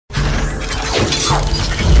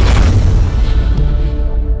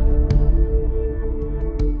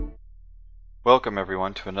Welcome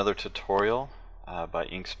everyone to another tutorial by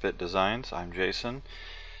Inkspit Designs. I'm Jason.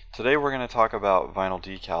 Today we're going to talk about vinyl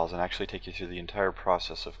decals and actually take you through the entire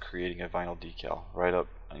process of creating a vinyl decal, right up,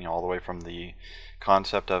 all the way from the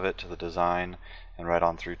concept of it to the design and right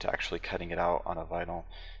on through to actually cutting it out on a vinyl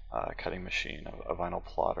cutting machine, a vinyl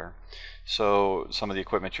plotter. So some of the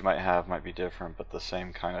equipment you might have might be different, but the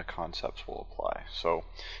same kind of concepts will apply. So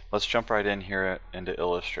let's jump right in here into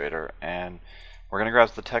Illustrator, and we're going to grab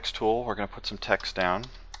the text tool. We're going to put some text down,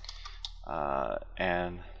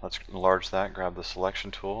 and let's enlarge that. Grab the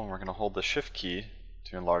selection tool, and we're going to hold the shift key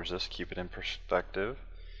to enlarge this, keep it in perspective,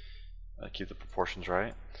 keep the proportions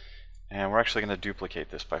right. And we're actually going to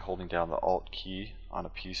duplicate this by holding down the Alt key on a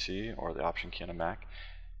PC or the Option key on a Mac.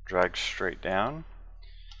 Drag straight down.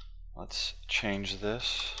 Let's change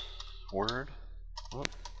this word. Whoop.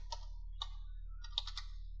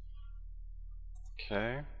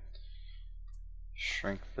 Okay.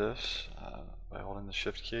 Shrink this by holding the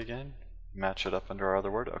shift key again. Match it up under our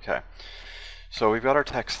other word. Okay. So we've got our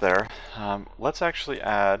text there. Let's actually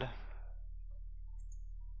add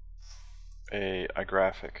a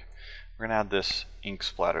graphic. We're going to add this ink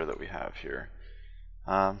splatter that we have here.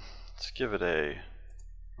 Let's give it a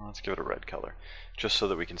red color, just so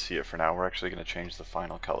that we can see it for now. We're actually going to change the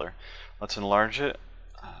final color. Let's enlarge it,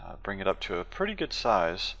 bring it up to a pretty good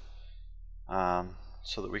size,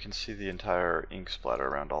 so that we can see the entire ink splatter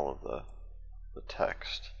around all of the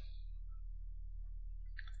text.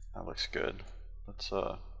 That looks good. Let's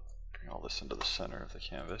bring all this into the center of the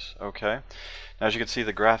canvas. Okay. Now as you can see,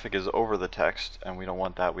 the graphic is over the text, and we don't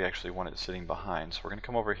want that. We actually want it sitting behind. So we're going to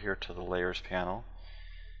come over here to the layers panel,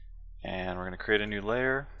 and we're going to create a new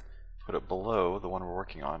layer, put it below the one we're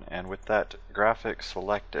working on, and with that graphic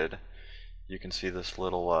selected, you can see this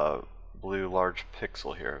little blue large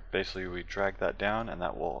pixel here. Basically we drag that down and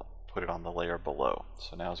that will put it on the layer below.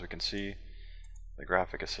 So now as we can see, the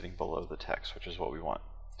graphic is sitting below the text, which is what we want.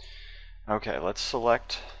 Okay, let's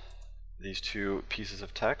select these two pieces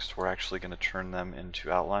of text. We're actually going to turn them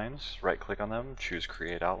into outlines. Right click on them, choose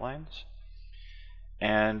Create Outlines.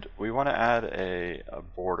 And we want to add a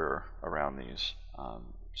border around these,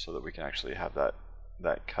 so that we can actually have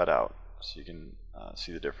that cut out, so you can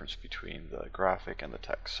see the difference between the graphic and the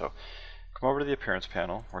text. So come over to the Appearance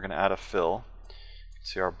panel. We're going to add a fill. You can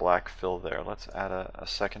see our black fill there. Let's add a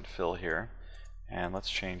second fill here, and let's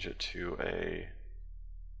change it to a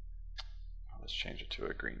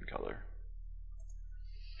green color.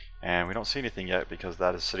 And we don't see anything yet because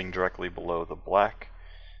that is sitting directly below the black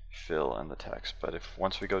fill and the text. But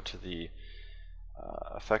once we go to the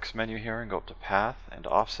effects menu here and go up to Path and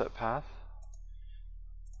Offset Path,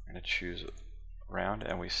 we're going to choose round,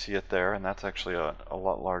 and we see it there, and that's actually a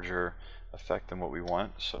lot larger effect than what we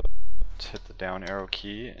want. So let's hit the down arrow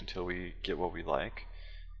key until we get what we like.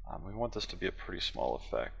 We want this to be a pretty small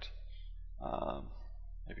effect,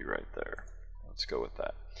 maybe right there. Let's go with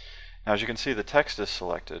that. Now as you can see, the text is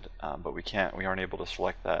selected, but we aren't able to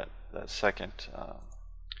select that second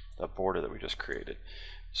that border that we just created.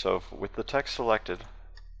 So with the text selected,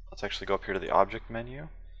 let's actually go up here to the Object menu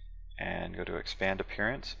and go to Expand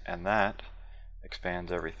Appearance, and that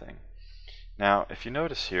expands everything. Now if you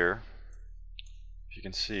notice here, if you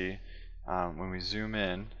can see, when we zoom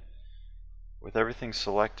in, with everything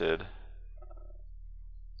selected,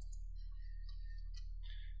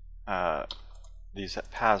 these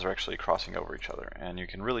paths are actually crossing over each other, and you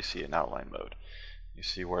can really see it in outline mode. You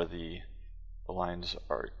see where the lines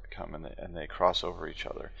come and they cross over each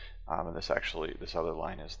other, and this other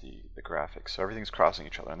line is the graphics. So everything's crossing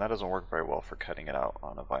each other, and that doesn't work very well for cutting it out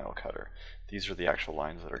on a vinyl cutter. These are the actual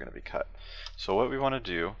lines that are going to be cut. So what we want to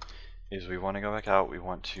do is we want to go back out. We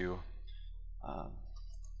want to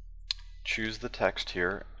choose the text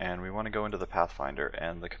here, and we want to go into the Pathfinder,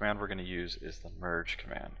 and the command we're going to use is the merge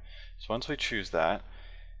command. So once we choose that,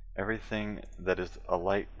 everything that is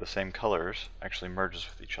the same colors actually merges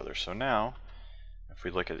with each other. So now if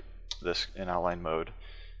we look at this in outline mode,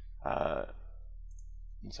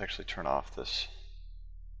 let's actually turn off this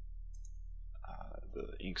the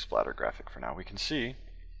ink splatter graphic for now. We can see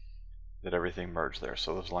that everything merged there,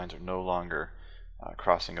 so those lines are no longer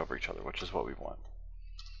crossing over each other, which is what we want.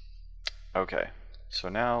 Okay, so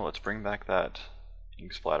now let's bring back that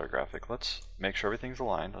ink splatter graphic. Let's make sure everything's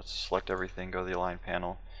aligned. Let's select everything, go to the Align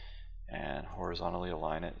panel, and horizontally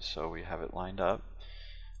align it so we have it lined up.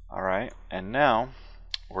 Alright, and now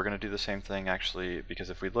we're going to do the same thing actually, because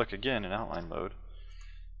if we look again in outline mode,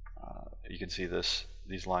 you can see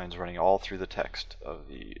these lines running all through the text of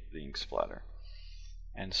the ink splatter.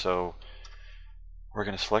 And so we're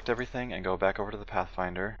going to select everything and go back over to the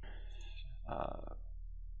Pathfinder,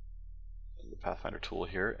 Pathfinder tool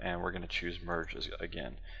here, and we're going to choose merge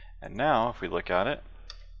again. And now if we look at it,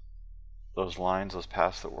 those lines, those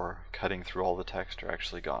paths that were cutting through all the text are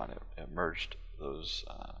actually gone. It merged those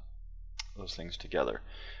things together,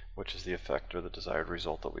 which is the effect or the desired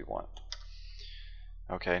result that we want.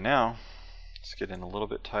 Okay, now let's get in a little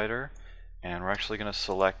bit tighter, and we're actually going to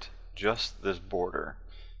select just this border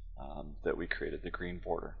that we created, the green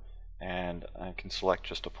border. And I can select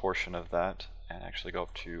just a portion of that and actually go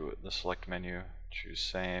up to the select menu, choose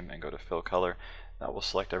same, and go to fill color. That will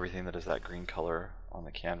select everything that is that green color on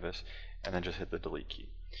the canvas, and then just hit the delete key.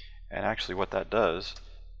 And actually what that does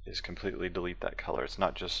is completely delete that color. It's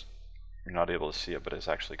not just you're not able to see it, but it's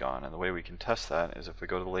actually gone. And the way we can test that is if we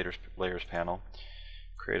go to the layers panel,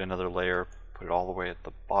 create another layer, put it all the way at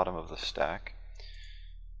the bottom of the stack.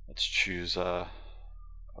 Let's choose a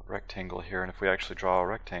rectangle here, and if we actually draw a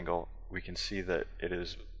rectangle, we can see that it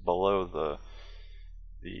is below the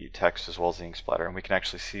text as well as the ink splatter, and we can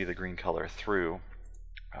actually see the green color through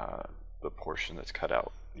the portion that's cut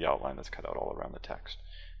out, the outline that's cut out all around the text.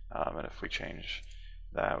 And if we change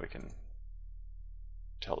that, we can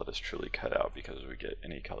tell that it's truly cut out because we get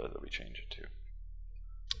any color that we change it to.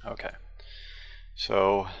 Okay,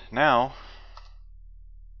 so now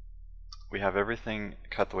we have everything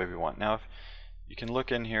cut the way we want. Now if you can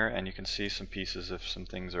look in here and you can see some pieces if some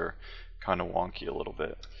things are kind of wonky a little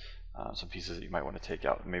bit. Some pieces that you might want to take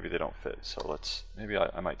out, maybe they don't fit. So maybe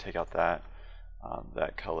I might take out that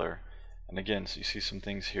color. And again, so you see some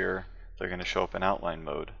things here, they're going to show up in outline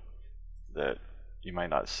mode that you might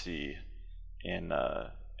not see in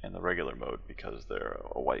the regular mode because they're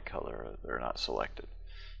a white color, they're not selected.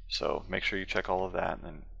 So make sure you check all of that,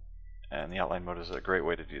 and the outline mode is a great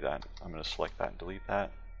way to do that. I'm going to select that and delete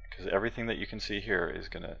that, because everything that you can see here is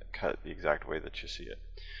going to cut the exact way that you see it.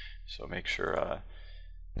 So make sure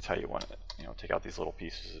it's how you want it. You know, take out these little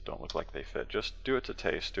pieces that don't look like they fit. Just do it to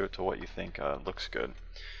taste. Do it to what you think looks good.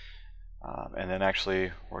 And then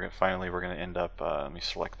actually, finally we're going to end up. Let me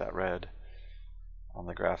select that red on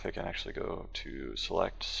the graphic and actually go to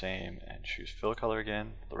select same and choose fill color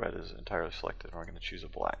again. The red is entirely selected, and we're going to choose a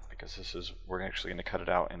black because we're actually going to cut it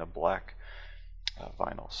out in a black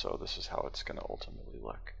vinyl. So this is how it's going to ultimately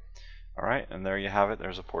look. All right, and there you have it.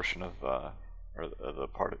 There's a portion of or the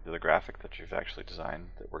part of the graphic that you've actually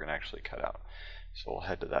designed that we're going to actually cut out. So we'll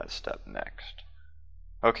head to that step next.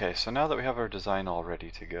 Okay, so now that we have our design all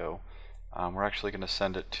ready to go, we're actually going to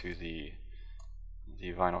send it to the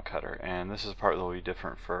vinyl cutter, and this is a part that will be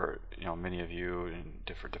different for many of you, and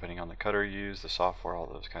different depending on the cutter you use, the software, all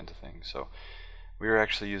those kinds of things. So we are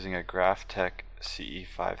actually using a Graphtec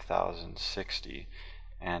CE5060,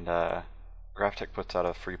 and Graphtec puts out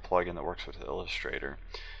a free plugin that works with Illustrator.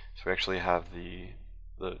 So we actually have the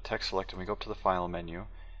text selected, and we go up to the File menu,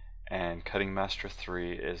 and Cutting Master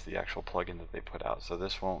 3 is the actual plugin that they put out. So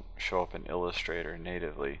this won't show up in Illustrator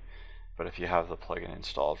natively, but if you have the plugin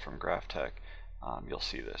installed from Graphtec, you'll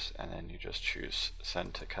see this, and then you just choose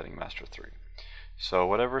Send to Cutting Master 3. So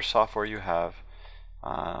whatever software you have,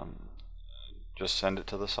 just send it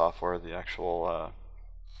to the software, the actual,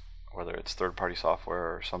 whether it's third-party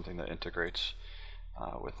software or something that integrates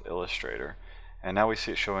with Illustrator. And now we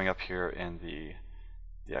see it showing up here in the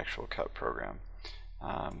actual cut program.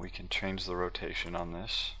 We can change the rotation on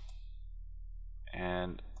this,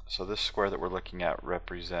 and so this square that we're looking at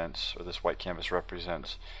represents, or this white canvas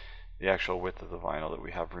represents, the actual width of the vinyl that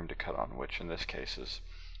we have room to cut on, which in this case is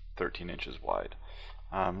 13 inches wide.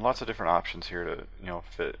 Lots of different options here to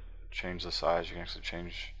change the size. You can actually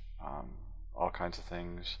change all kinds of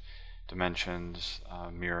things, dimensions,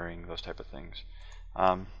 mirroring, those type of things.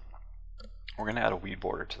 We're going to add a weed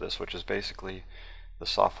border to this, which is basically the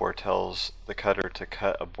software tells the cutter to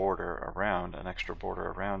cut a border around, an extra border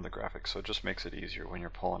around the graphic, so it just makes it easier when you're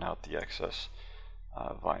pulling out the excess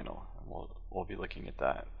vinyl. And we'll be looking at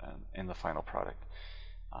that in the final product.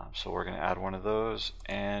 So we're going to add one of those,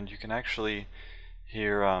 and you can actually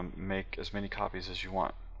here make as many copies as you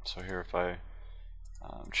want. So here if I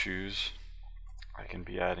choose, I can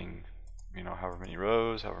be adding however many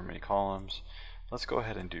rows, however many columns. Let's go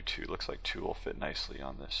ahead and do 2. Looks like 2 will fit nicely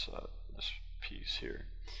on this piece here.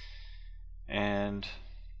 And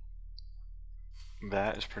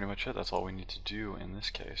that is pretty much it. That's all we need to do in this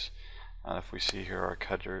case. If we see here, our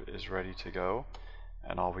cutter is ready to go,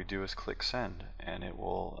 and all we do is click send, and it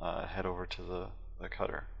will head over to the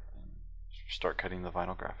cutter and start cutting the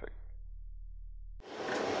vinyl graphic.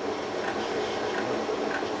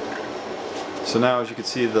 So now, as you can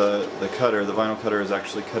see, the vinyl cutter is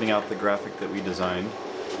actually cutting out the graphic that we designed.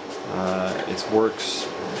 It works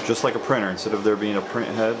just like a printer. Instead of there being a print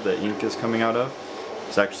head that ink is coming out of,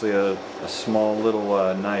 it's actually a small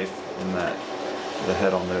little knife in the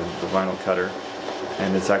head on the vinyl cutter,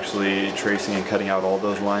 and it's actually tracing and cutting out all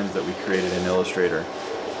those lines that we created in Illustrator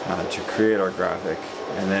to create our graphic.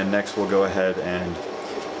 And then next we'll go ahead and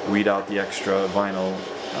weed out the extra vinyl,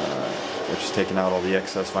 which is taking out all the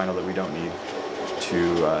excess vinyl that we don't need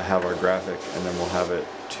to have our graphic, and then we'll have it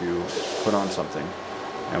to put on something,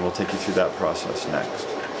 and we'll take you through that process next.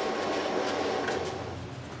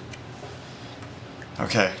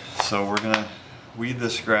 Okay, so we're going to weed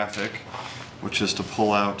this graphic, which is to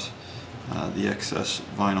pull out the excess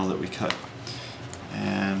vinyl that we cut,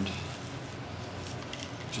 and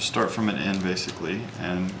just start from an end basically,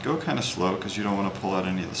 and go kind of slow because you don't want to pull out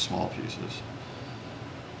any of the small pieces.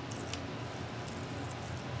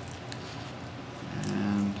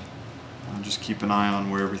 And just keep an eye on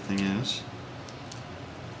where everything is.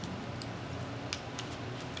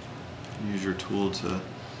 Use your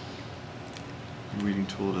weeding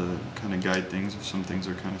tool to kind of guide things if some things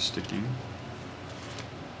are kind of sticking.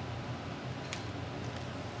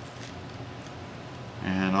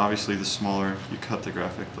 And obviously the smaller you cut the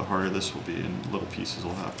graphic, the harder this will be, and little pieces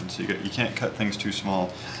will happen. So you can't cut things too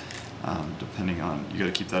small, depending on, you got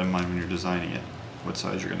to keep that in mind when you're designing it, what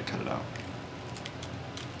size you're going to cut it out.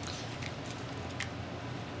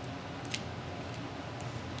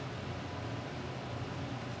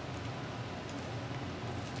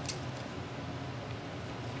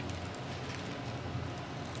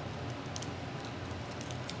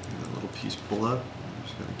 That little piece pull up,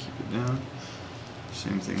 just got to keep it down.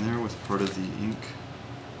 Same thing there with part of the ink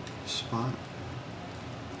spot.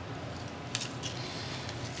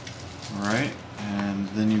 Alright, and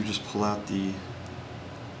then you just pull out the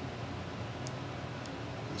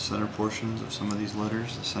center portions of some of these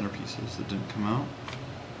letters, the center pieces that didn't come out.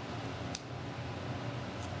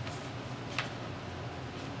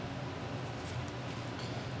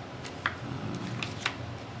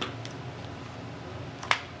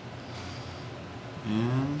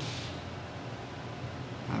 And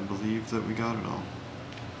I believe that we got it all.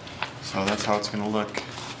 So that's how it's going to look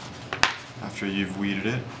after you've weeded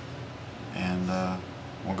it, and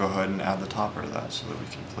we'll go ahead and add the topper to that so that we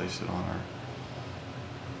can place it on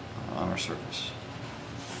our surface.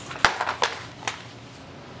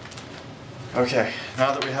 Okay,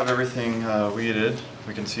 now that we have everything weeded,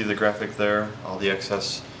 we can see the graphic there. All the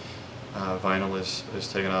excess vinyl is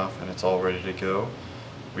taken off and it's all ready to go.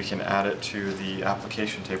 We can add it to the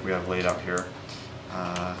application tape we have laid out here.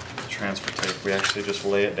 Transfer tape, we actually just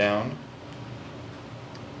lay it down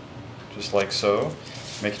just like so,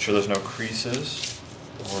 making sure there's no creases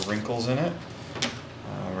or wrinkles in it.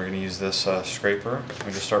 We're going to use this scraper.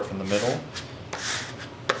 We just start from the middle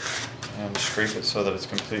and scrape it so that it's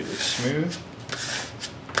completely smooth.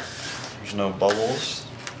 There's no bubbles.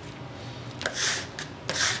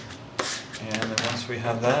 And then once we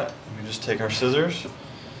have that, we just take our scissors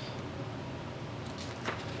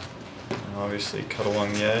and obviously cut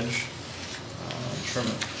along the edge and trim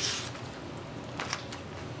it.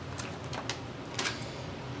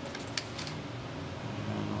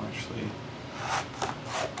 And I'll actually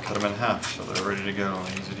cut them in half so they're ready to go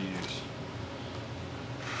and easy to use.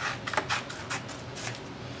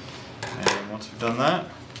 And once we've done that,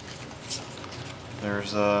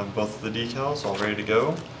 there's both of the decals all ready to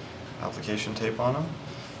go, application tape on them,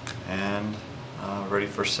 and ready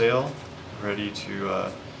for sale, ready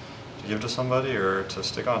to give to somebody or to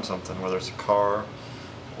stick on something, whether it's a car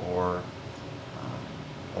or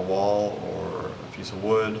a wall or a piece of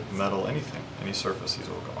wood, metal, anything, any surface these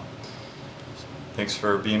will go on. So, thanks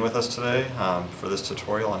for being with us today for this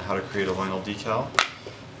tutorial on how to create a vinyl decal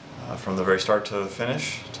from the very start to the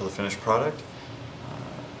finished product.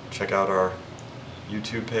 Check out our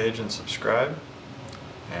YouTube page and subscribe,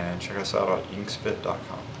 and check us out at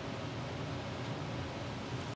inkspit.com.